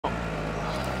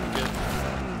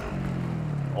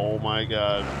Oh my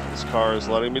god, this car is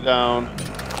letting me down.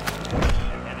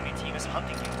 An enemy team is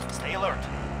hunting you. Stay alert.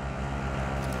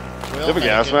 Do you have a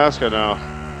gas mask or no?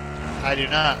 I do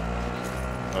not.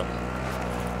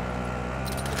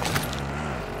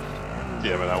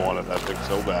 Damn it, I wanted that thing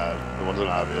so bad. It wasn't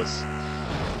obvious.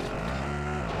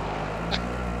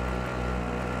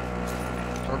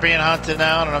 We're being hunted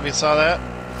now. I don't know if you saw that.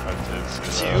 I did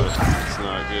see that. It's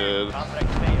not good.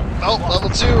 Oh, level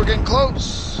 2. We're getting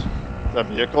close. Is that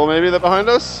vehicle maybe that behind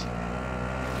us?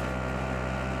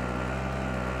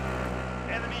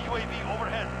 Enemy UAV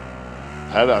overhead.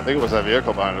 I think it was that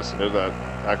vehicle behind us. Dude, that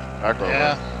back rover.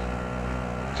 Yeah.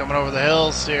 Coming over the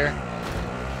hills here.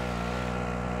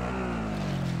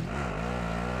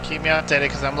 Keep me updated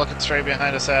because I'm looking straight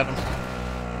behind us, Adam.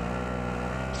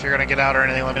 If you're going to get out or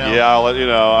anything, let me know. Yeah, I'll let you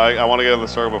know. I want to get in the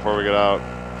circle before we get out.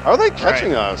 How are they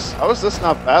catching us? How is this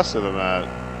not faster than that?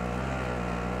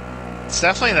 It's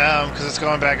definitely them because it's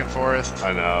going back and forth.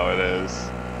 I know, it is.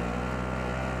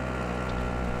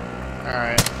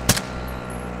 Alright.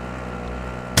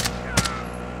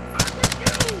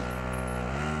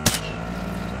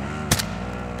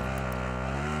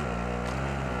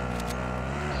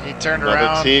 He turned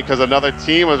around. Because another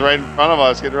team was right in front of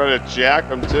us, getting ready to jack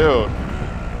them too.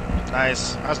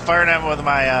 Nice. I was firing at him with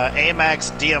my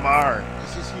AMAX DMR.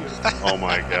 Oh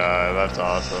my god, that's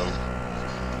awesome.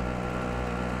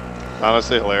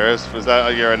 Honestly hilarious. Was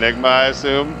that your Enigma, I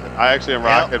assume? I actually am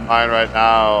rocking mine right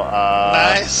now.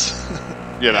 Nice.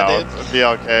 You know,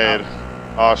 VLK'd.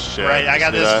 Oh shit. Right, I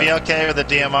got this VLK with the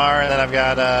DMR, and then I've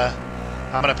got,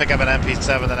 I'm going to pick up an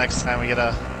MP7 the next time we get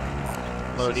a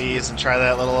load ease and try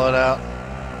that little loadout.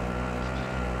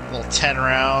 Little 10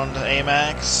 round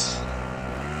AMAX.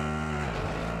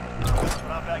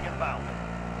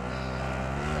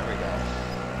 There we go.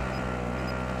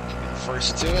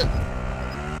 First to it.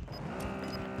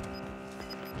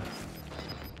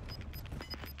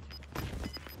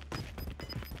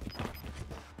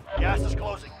 Gas is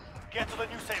closing. Get to the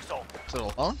new safe zone. Is it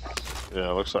alone?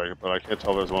 Yeah, it looks like it, but I can't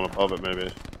tell if there's one above it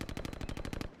maybe.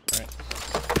 Right.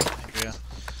 Yeah.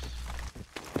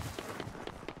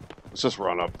 Let's just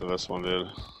run up to this one, dude.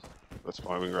 That's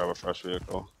fine, we can grab a fresh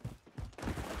vehicle.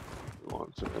 If we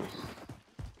want to.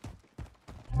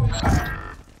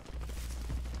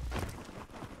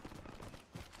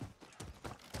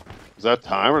 Is that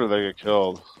time or did they get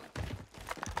killed?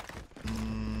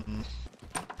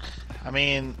 I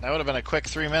mean, that would have been a quick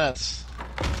 3 minutes.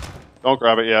 Don't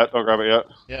grab it yet. Don't grab it yet.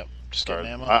 Yep. Just getting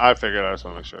ammo. I figured. I just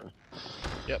want to make sure.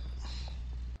 Yep.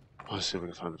 Let's see if we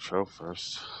can find the trophy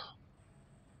first.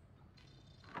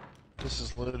 This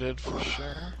is looted for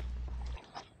sure.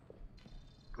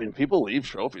 I mean, people leave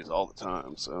trophies all the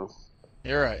time, so.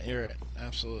 You're right. You're right.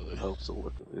 Absolutely. It helps to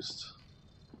look at least.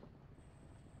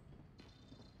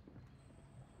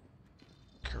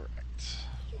 Correct.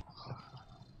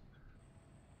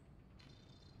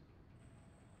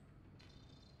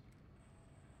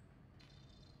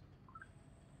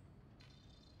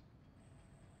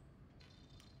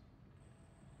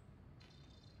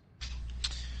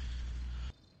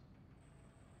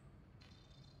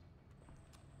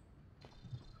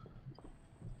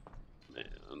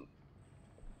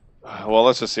 Well,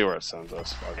 let's just see where it sends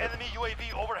us. Fuck it. Enemy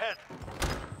UAV overhead.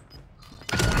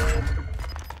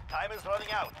 Time is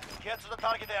running out. Get to the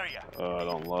target area. Oh, I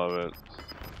don't love it.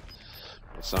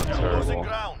 It's not Losing terrible.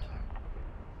 ground.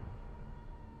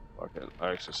 Fuck it.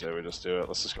 I actually say we just do it.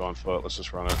 Let's just go on foot. Let's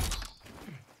just run it.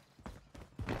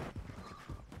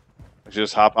 If you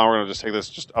just hop on, we're gonna just take this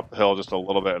just up the hill just a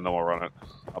little bit and then we'll run it.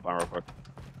 Hop on real quick.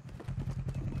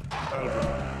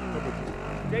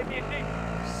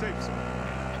 Safe zone.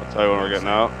 I'll tell you when we're getting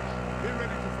out. Get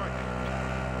ready to fight.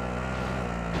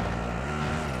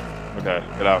 Okay,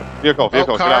 get out. Vehicle, get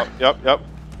car. out. Yep, yep.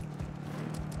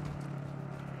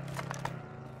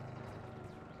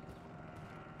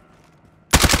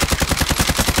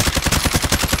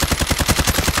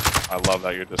 I love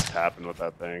that you're just tapping with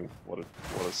that thing. What a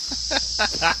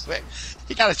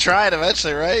You gotta try it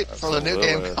eventually, right? Before the new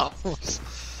Absolutely. game comes.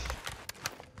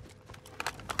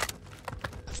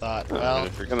 I thought, I mean, well,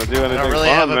 if you're gonna do I anything don't really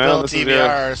fun, have a man, built this is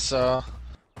DVR, so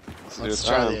this is let's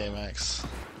your try time. the AMAX.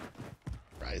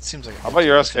 Right, it seems like. How about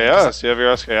your SKS? You have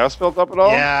your SKS built up at all?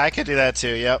 Yeah, I could do that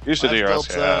too. Yep. You should do I've your built,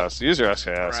 SKS. Use your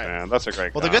SKS, right. man. That's a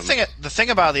great Well, gun. the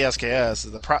thing about the SKS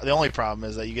is the only problem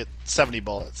is that you get 70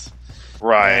 bullets.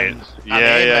 Right. And Yeah, on the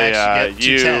AMAX, yeah. You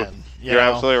get 210. You're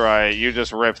absolutely right. You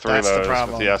just rip through That's those the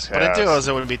problem. with the SKS. But it does.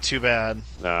 It wouldn't be too bad.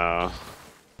 No.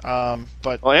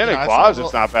 But Well, and you in know, quads,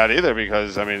 it's not bad either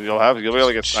because I mean you'll be able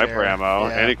to get sniper share, ammo,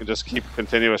 yeah. and you can just keep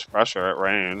continuous pressure at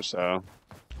range. So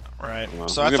Right. Well,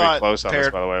 So he's I gonna be thought close on this,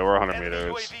 paired. by the way. We're 100 Enemy meters.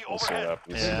 UAV We'll see what overhead.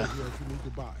 happens. Yeah. Here if you need to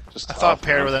buy. Just I tough, thought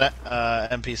paired man. with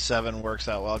an MP7 works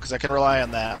out well because I can rely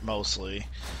on that mostly.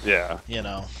 Yeah. You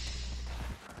know.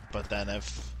 But then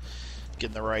if get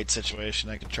in the right situation,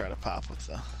 I could try to pop with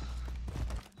the.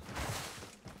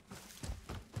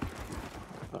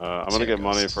 I'm See gonna how get it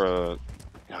money goes. for a.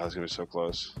 God, it's gonna be so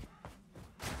close.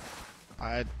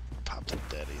 I popped the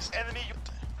daddies. Enemy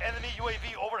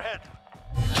UAV overhead.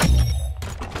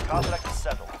 Contract is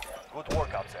settled. Good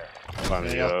work out there. Find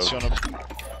Anything else you the, wanna...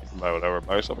 buy whatever.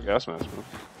 Buy yourself a gas mask, man.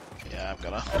 Yeah, I'm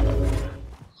gonna.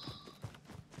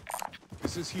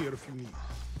 This is here if you need.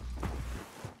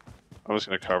 I'm just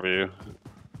gonna cover you.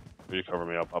 If you cover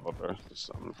me, I'll pop up there. Just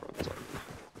something in front. Sorry.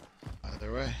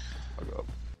 Either way. I'll go up.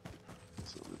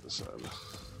 So leave this side.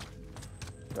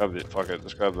 Grab the. Fuck it.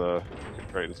 Just grab the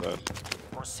crate inside.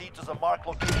 Proceed to the mark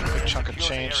location. Big and chunk of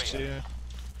secure the change area.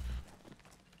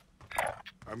 too.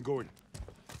 I'm going.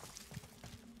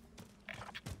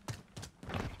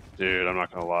 Dude, I'm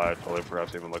not gonna lie. I totally forgot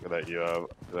to even look at that UAV.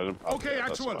 I didn't pop Okay, it.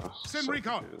 That's actual. why. Send So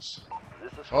recon. confused.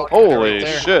 This is Oh, Holy right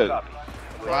there. shit! Copy.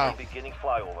 Wow. Beginning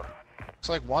flyover. Looks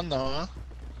like one though, huh?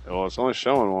 Well, it's only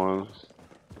showing one.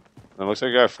 It looks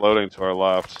like a guy floating to our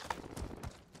left.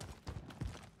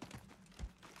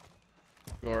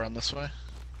 Go around this way.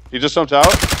 He just jumped out.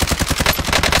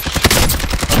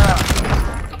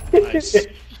 Nice.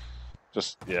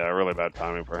 Just yeah, really bad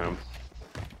timing for him.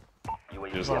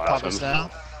 UAV He was You wanna pop laughing. this now?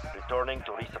 returning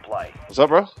to resupply. What's up,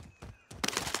 bro?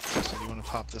 So you wanna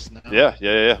pop this now? Yeah.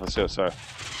 Let's do it. Sorry.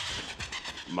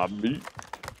 My beat.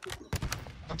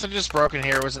 Something just broken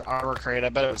here. It was an armor crate. I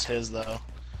bet it was his though.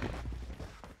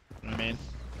 You know what I mean?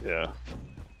 Yeah.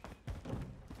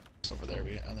 It's over there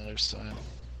on the other side.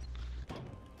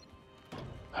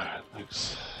 Alright,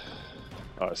 thanks.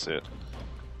 Oh, I see it.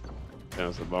 Yeah,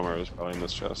 it's the bummer. It's probably in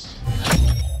this chest.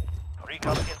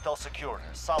 Recon intel secured.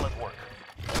 Solid work.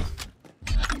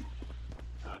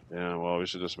 Yeah, well, we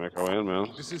should just make our way in, man.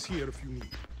 This is here if you need.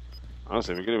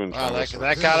 Honestly, we could even Wow, try that, this.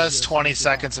 that got us 20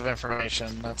 seconds of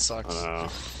information. That sucks. I know.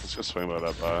 Let's just swing by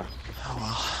that by. Oh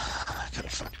well. I could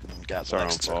have fucking got It's our own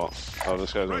next to fault. Oh,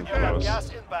 this guy's in You front have of us. gas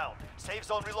inbound. Safe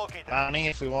zone relocated. bounty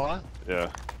if we want it.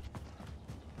 Yeah.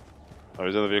 Oh,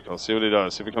 he's in the vehicle. See what he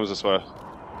does. See if he comes this way.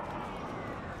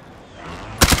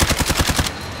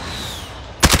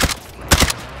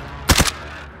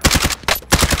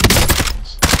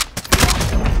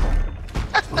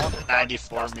 Wanted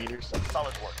 94 target meters. dusted.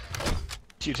 Solid work.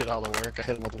 You did all the work. I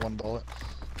hit him with one bullet.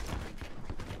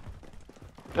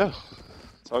 Yeah.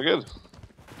 It's all good.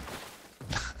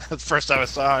 The first time I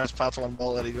saw him, I just popped one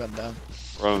bullet. He went down.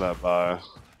 Running that by.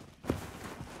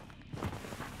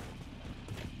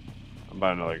 I'm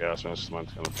buying another gas mask because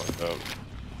mine's kind of fucked up.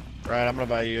 Right, I'm gonna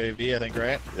buy UAV. I think,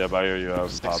 right? Yeah, buy your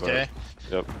UAV and pop 6K. it.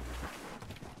 Yep.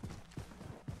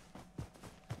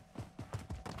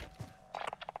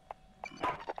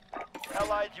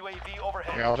 Allied UAV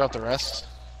overhead. Here, I'll drop the rest.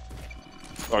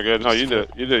 Oh, good. No, you do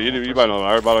it. You do it. You buy another one.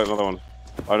 I already bought another one.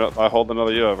 I hold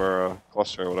another UAV or a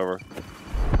cluster or whatever.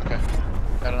 Okay.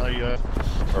 Got another UAV.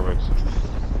 Perfect.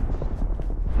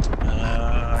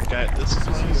 Okay, this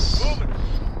is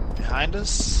behind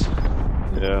us.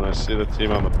 Yeah, and I see the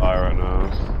team on the buy right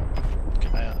now.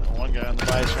 One guy on the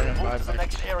buy is trying to buy Move to the back.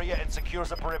 next area and secure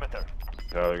the perimeter.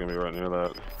 Yeah, they're gonna be right near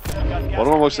that. Got gas One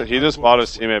of them looks like coming he in. just bought his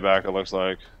teammate back. It looks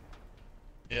like.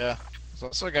 Yeah. There's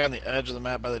also a guy on the edge of the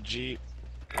map by the Jeep.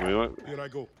 I mean, what? Here I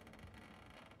go.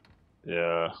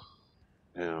 Yeah.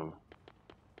 Damn.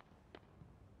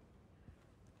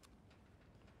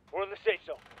 We're in the safe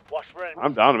zone. Watch for enemies.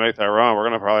 I'm down to make that run. We're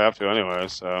gonna probably have to anyway,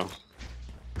 so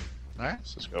Alright.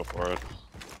 let's just go for it.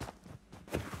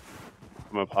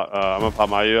 I'm gonna pop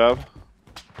my UAV.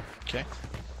 Okay. Okay,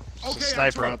 There's a sniper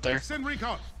actual. out there. Send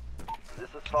recon. This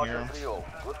is Here. Falcon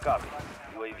 3-0. Good copy.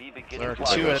 UAV beginning There are Like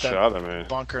two a at that shot at me.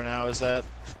 bunker now. Is that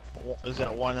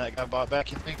one that got bought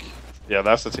back, you think? Yeah,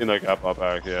 that's the team that got bought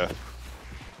back. Yeah.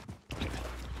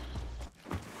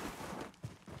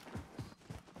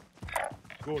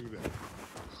 Going there.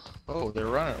 Oh, they're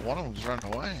running. One of them's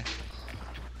running away.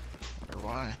 Or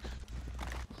why?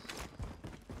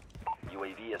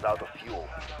 UAV is out of fuel.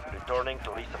 Returning to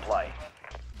resupply.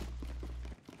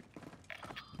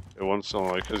 It won't sound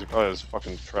like because he probably has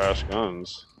fucking trash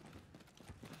guns.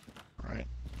 Right.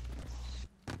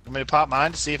 Want me to pop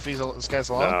mine to see if this guy's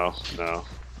alive? No.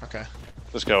 Okay.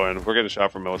 Just go in. We're getting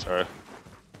shot from military.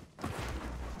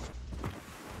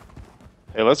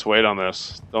 Hey, let's wait on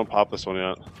this. Don't pop this one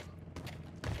yet.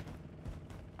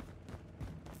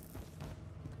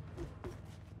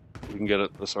 We can get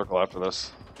it the circle after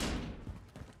this.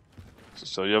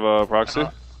 So you have a proxy?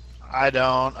 I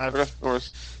don't. I've Okay, no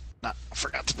worries. Nah, I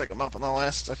forgot to pick them up on the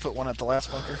last. I put one at the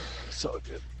last bunker. So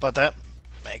good. But that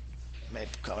may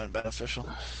come in beneficial.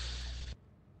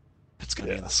 It's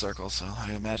gonna be in the circle, so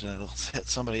I imagine it'll hit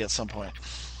somebody at some point.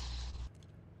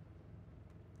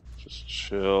 Just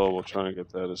chill. We'll try and get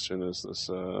that as soon as this.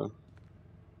 It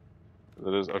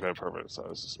is okay. Perfect. So I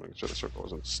was just making sure the circle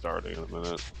wasn't starting in a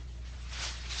minute.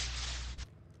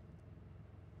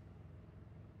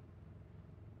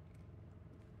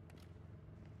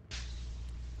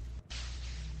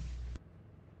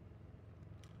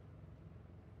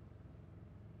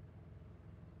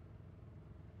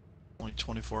 Only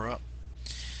 24 up.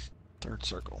 Third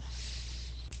circle.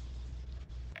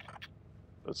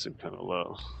 That seemed kind of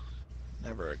low.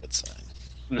 Never a good sign.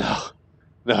 No.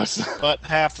 No. It's not. But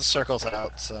half the circle's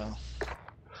out, so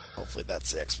hopefully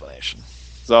that's the explanation.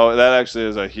 So that actually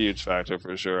is a huge factor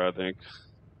for sure, I think.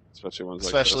 Especially ones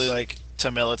Especially like like to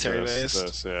military base.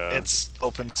 this, yeah. It's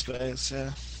open space,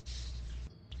 yeah.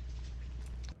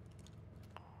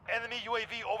 Enemy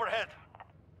UAV overhead.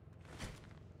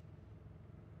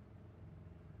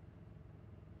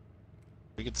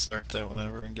 We could start that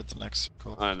whenever and get the next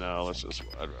circle. I know, let's just,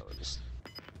 I'd rather just...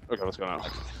 Okay, let's go now.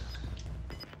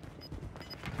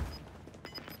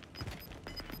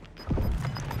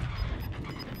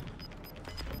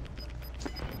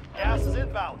 Gas is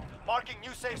inbound. Marking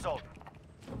new safe zone.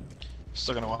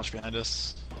 Still gonna watch behind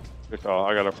us. Good call,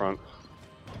 I got a front.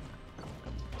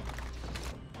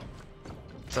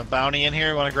 It's a bounty in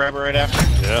here. Want to grab it right after?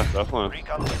 Yeah, definitely.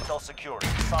 Recon intel secured.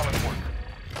 Solid work.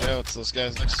 Yeah, it's those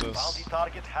guys next to us. Bounty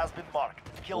target has been marked.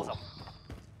 Kill them.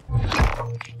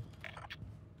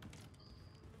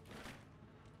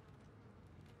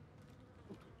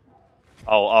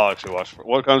 I'll actually watch for...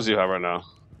 What guns do you have right now?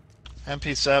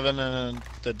 MP7 and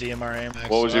the DMR AMX.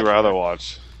 What would you rather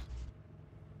watch?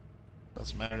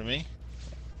 Doesn't matter to me.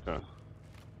 Okay.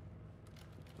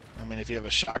 I mean, if you have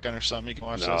a shotgun or something, you can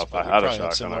watch No, those. if but I we had a probably have shotgun,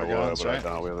 I similar would, guns, but I right?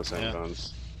 don't. We have the same Yeah.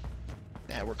 guns.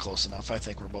 Yeah, we're close enough. I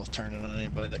think we're both turning on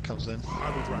anybody that comes in.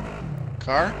 I will drive it.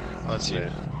 Car? Oh, that's you.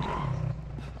 Yeah.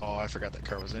 Oh, I forgot that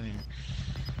car was in here.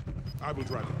 I will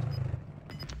drive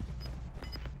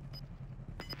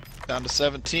it. Down to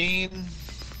 17.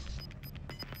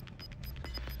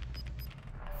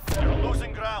 You're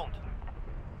losing ground.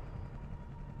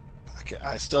 Okay,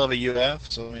 I still have a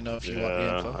UF, so let me know if you want the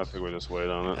Yeah, info. I think we just wait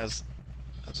on it. As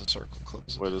a circle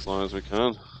closes. Wait as long as we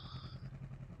can.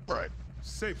 Right.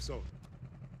 Safe zone.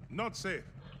 Not safe.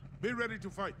 Be ready to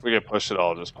fight. If we get pushed at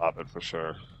all, just pop it for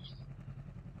sure.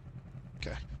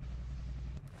 Okay.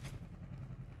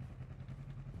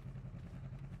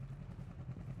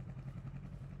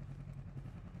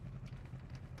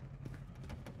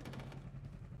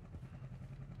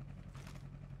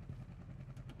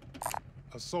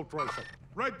 Assault rifle.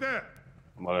 Right there.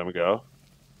 I'm letting him go.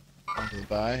 Onto the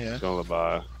buy, yeah. He's going to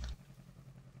buy.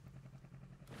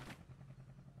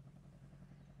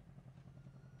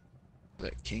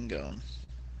 That king going.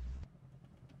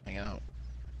 Hang out.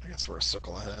 I guess we're a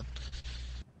circle ahead.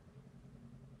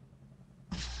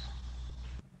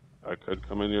 I could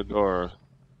come in your door.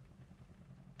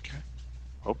 Okay.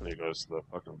 Hoping he goes to the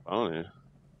fucking bounty.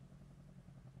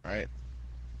 Right.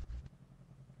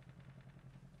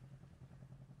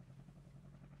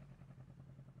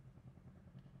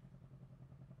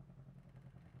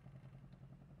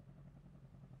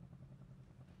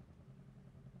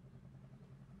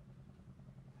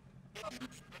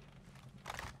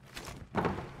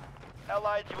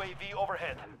 Allied UAV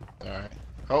overhead. Alright.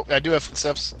 Oh, I do have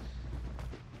footsteps.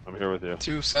 I'm here with you.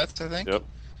 2 sets, I think. Yep.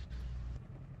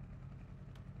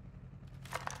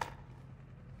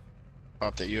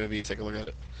 Pop that UAV, take a look at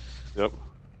it. Yep.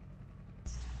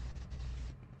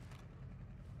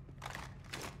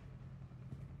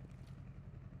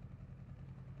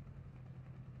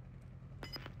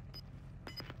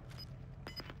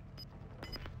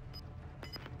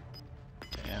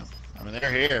 Damn. I mean, they're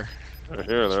here. They're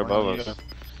here. They're above Just us.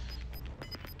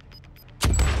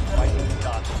 Fighting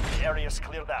done. The area's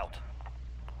cleared out.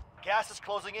 Gas is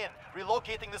closing in.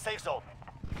 Relocating the safe zone.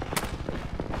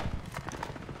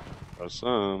 Got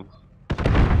some.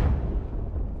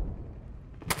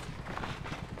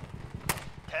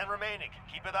 10 remaining.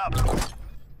 Keep it up.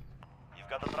 You've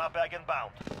got the drop bag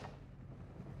inbound.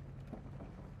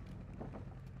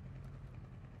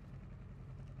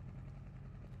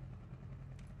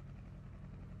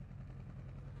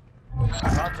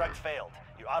 Contract failed.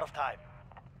 You're out of time.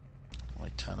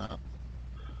 Only 10 up.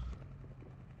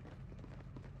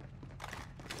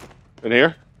 In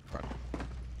here?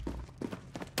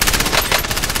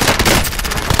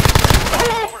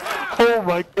 Oh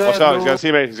my god. Watch out. He's got a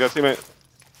teammate. He's got a teammate.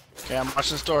 Okay, I'm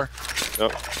watching this door.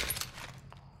 Yep.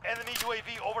 Enemy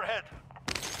UAV overhead.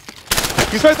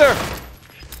 He's right there.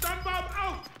 Stun bomb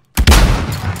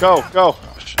out! Go, go.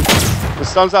 The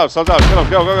sun's out, sun's out. Get him,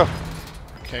 go, go, go.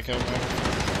 Okay, go.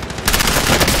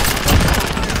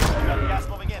 Got gas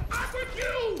moving in. I'm with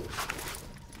you!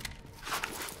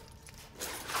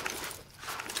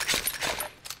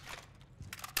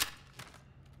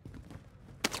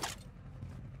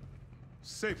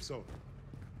 Safe zone.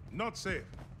 Not safe.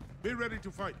 Be ready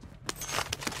to fight.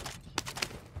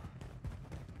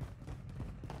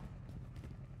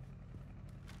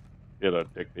 Get a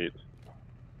dick beat.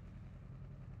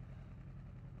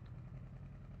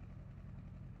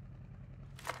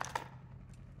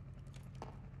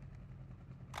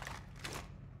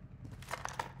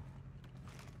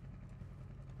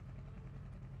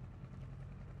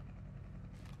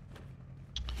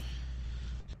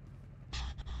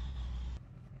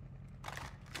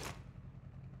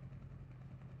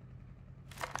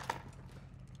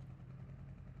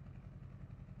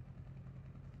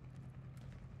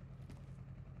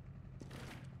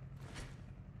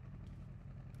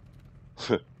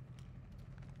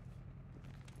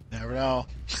 Never know.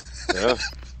 Yeah.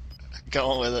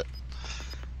 Going with it.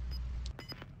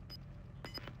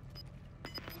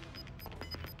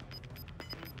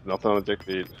 Nothing on a dick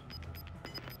beat.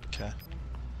 Okay.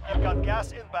 You've got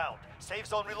gas inbound. Safe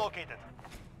zone relocated.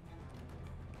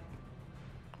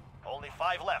 Only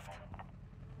 5 left.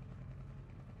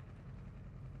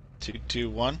 2, 2,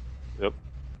 1. Yep.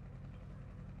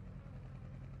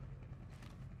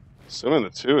 Assuming the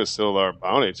 2 is still our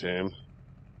bounty team.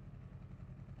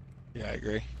 Yeah, I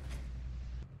agree.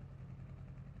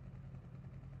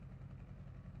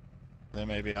 They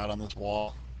may be out on this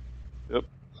wall. Yep.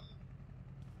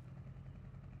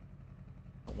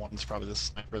 The one's probably the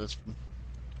sniper that's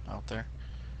out there.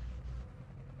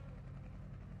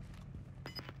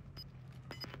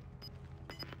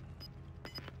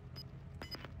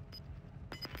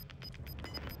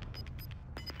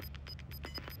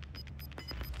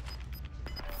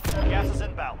 Gas is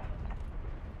inbound.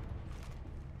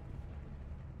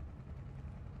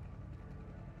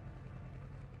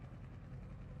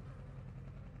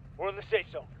 We're in the safe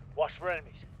zone. Watch for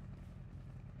enemies.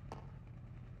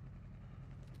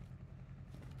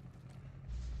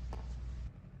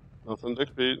 Nothing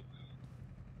dick beat.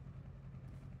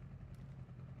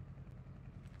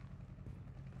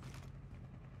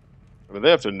 I mean, they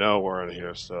have to know we're in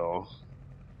here still.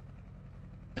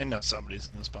 They know somebody's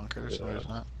in this bunker, so Yeah. there's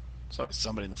not. So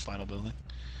somebody in the final building.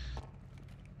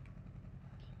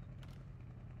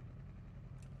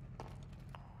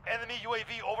 Enemy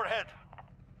UAV overhead.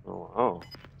 Oh, wow.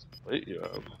 Wait, you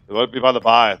have. They might be by the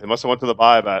buy. They must have went to the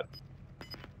buy, I bet.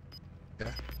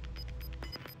 Yeah.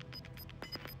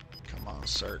 Come on,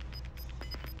 sir.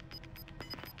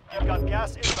 You've got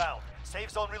gas inbound. Safe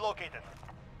zone relocated.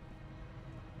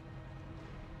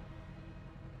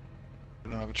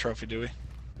 We don't have a trophy, do we?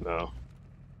 No.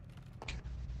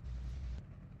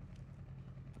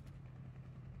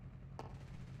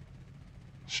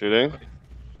 Shooting?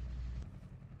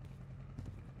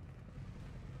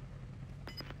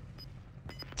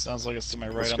 Sounds like it's to my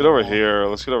right. Let's on get the over wall. here.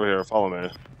 Let's get over here. Follow me.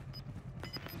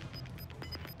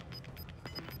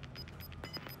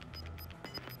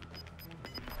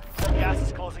 Gas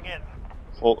is closing in.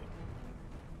 Hold.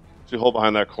 You hold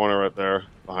behind that corner right there.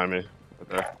 Behind me. Right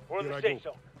there. We're in Here the I safe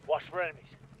go. zone. Watch for enemies.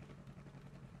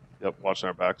 Yep, watching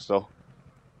our back still.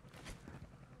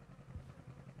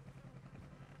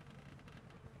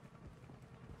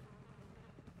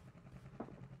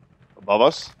 Above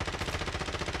us?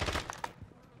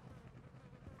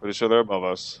 Pretty sure they're above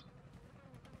us.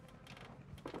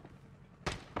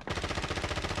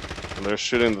 And they're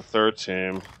shooting the third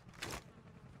team.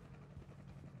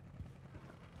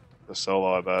 The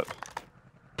solo, I bet.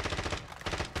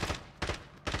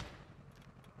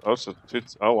 Oh, so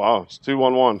oh wow, it's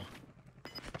 2-1-1.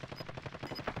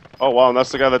 Oh wow, and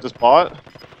that's the guy that just bought?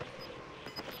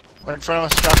 Right in front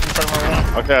of us, dropped in front of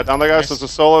our room. Okay, down the guy, Nice. so it's a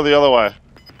solo the other way.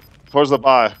 Towards the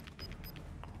buy.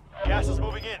 Gas is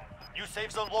moving in. New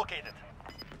safe zone located.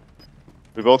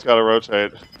 We both gotta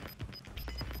rotate.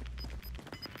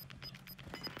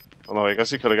 Oh no, I guess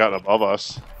he could have gotten above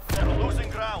us. They're losing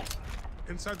ground.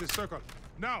 Inside the circle.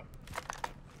 Now!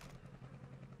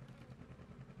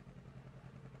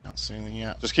 Don't see anything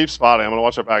yet. Just keep spotting. I'm gonna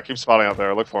watch our back. Keep spotting out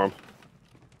there. Look for him.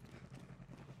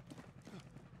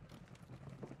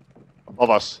 Above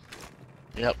us.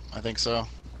 Yep, I think so.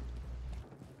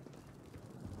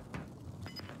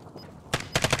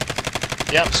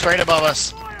 Yep, straight above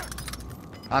us.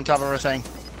 On top of everything.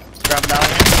 Drop down.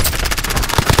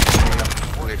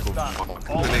 Work is done.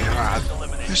 All enemies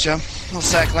eliminated. Nice job. Little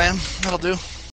sack lamb. That'll do.